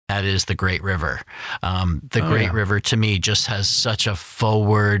that is the Great River. The Great River to me just has such a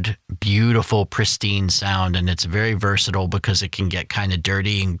forward, beautiful, pristine sound, and it's very versatile because it can get kind of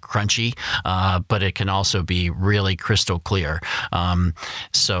dirty and crunchy, but it can also be really crystal clear.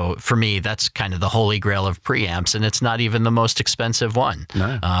 So for me, that's kind of the holy grail of preamps, and it's not even the most expensive one.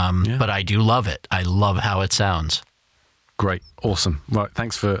 No. But I do love it. I love how it sounds. Great. Awesome. Right.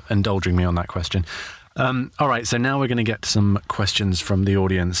 Thanks for indulging me on that question. All right. So now we're going to get some questions from the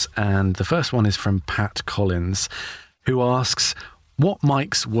audience. And the first one is from Pat Collins, who asks, what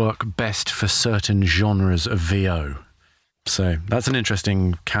mics work best for certain genres of VO? So that's an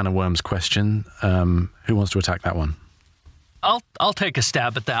interesting can of worms question. Who wants to attack that one? I'll take a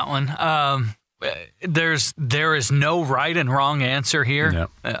stab at that one. There is no right and wrong answer here. Yep.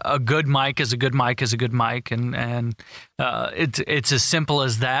 A good mic is a good mic is a good mic, and it's as simple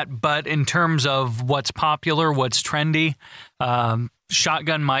as that. But in terms of what's popular, what's trendy,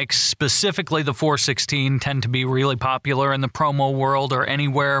 shotgun mics, specifically the 416, tend to be really popular in the promo world or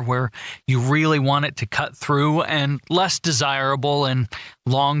anywhere where you really want it to cut through, and less desirable in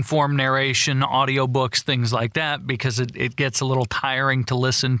long-form narration, audiobooks, things like that, because it gets a little tiring to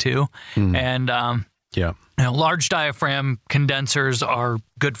listen to. And large diaphragm condensers are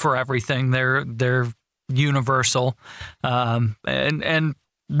good for everything. They're universal. And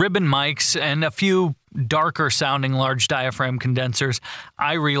ribbon mics and a few darker sounding large diaphragm condensers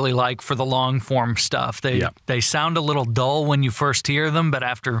I really like for the long form stuff. They sound a little dull when you first hear them, but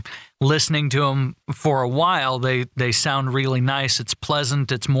after listening to them for a while, they sound really nice. It's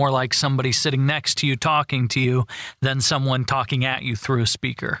pleasant. It's more like somebody sitting next to you talking to you than someone talking at you through a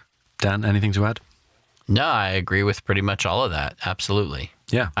speaker. Dan, anything to add? No, I agree with pretty much all of that. Absolutely.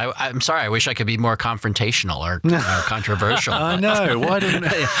 Yeah. I'm sorry. I wish I could be more confrontational or controversial. I know. Why didn't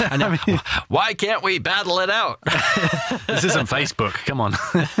I know. Why can't we battle it out? This isn't Facebook. Come on.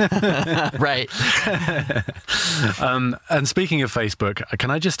 Right. And speaking of Facebook,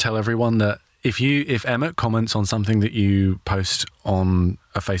 can I just tell everyone that if Emmett comments on something that you post on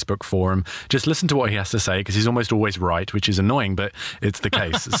a Facebook forum, just listen to what he has to say, because he's almost always right, which is annoying, but it's the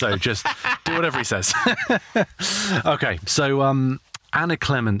case. So just do whatever he says. Okay. So, Anna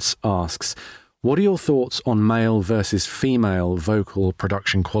Clements asks, what are your thoughts on male versus female vocal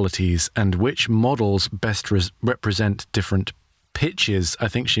production qualities, and which models best represent different pitches? I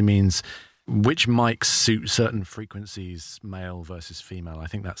think she means which mics suit certain frequencies, male versus female. I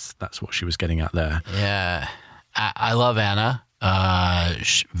think that's what she was getting at there. Yeah. I love Anna.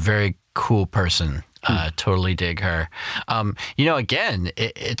 Very cool person. Totally dig her. Again,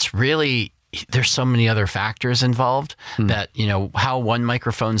 it's really... there's so many other factors involved that, how one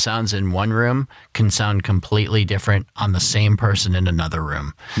microphone sounds in one room can sound completely different on the same person in another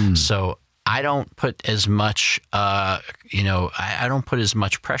room. So I don't put as much, I don't put as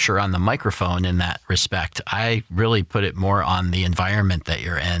much pressure on the microphone in that respect. I really put it more on the environment that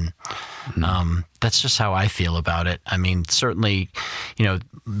you're in. That's just how I feel about it. I mean, certainly,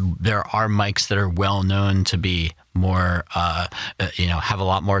 there are mics that are well known to be more, have a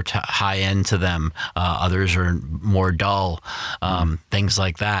lot more high end to them. Others are more dull, things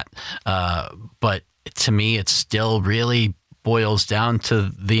like that. But to me, it still really boils down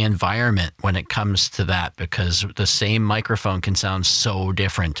to the environment when it comes to that, because the same microphone can sound so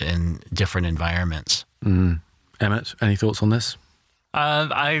different in different environments. Emmett, any thoughts on this?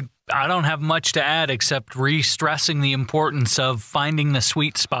 I don't have much to add except re-stressing the importance of finding the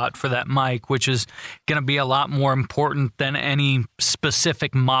sweet spot for that mic, which is going to be a lot more important than any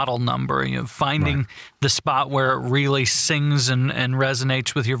specific model number. Finding the spot where it really sings and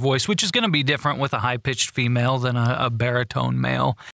resonates with your voice, which is going to be different with a high-pitched female than a baritone male.